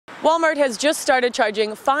Walmart has just started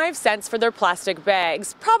charging 5 cents for their plastic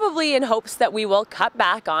bags, probably in hopes that we will cut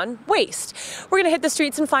back on waste. We're going to hit the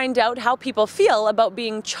streets and find out how people feel about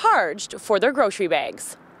being charged for their grocery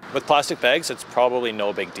bags. With plastic bags, it's probably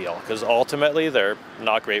no big deal because ultimately they're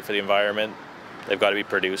not great for the environment. They've got to be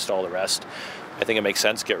produced, all the rest. I think it makes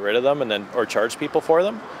sense to get rid of them and then or charge people for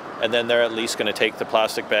them. And then they're at least going to take the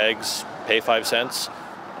plastic bags, pay 5 cents,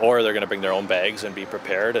 or they're going to bring their own bags and be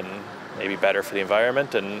prepared and maybe better for the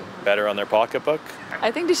environment and better on their pocketbook.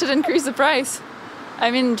 I think they should increase the price.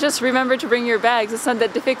 I mean, just remember to bring your bags. It's not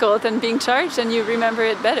that difficult, and being charged and you remember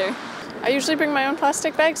it better. I usually bring my own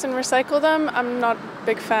plastic bags and recycle them. I'm not a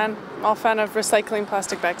big fan. I'm all fan of recycling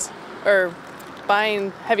plastic bags or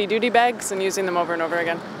buying heavy-duty bags and using them over and over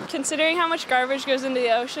again. Considering how much garbage goes into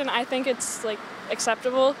the ocean, I think it's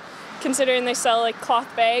acceptable, considering they sell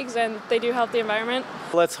cloth bags and they do help the environment.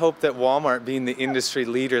 Let's hope that Walmart, being the industry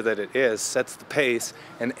leader that it is, sets the pace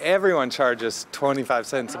and everyone charges 25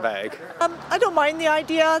 cents a bag. I don't mind the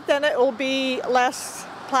idea. Then it will be less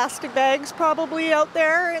plastic bags probably out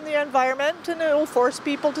there in the environment, and it will force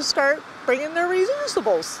people to start bringing their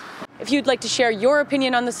reusables. If you'd like to share your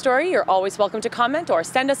opinion on the story, you're always welcome to comment or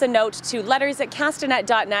send us a note to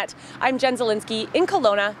letters@castanet.net. I'm Jen Zielinski in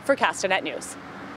Kelowna for Castanet News.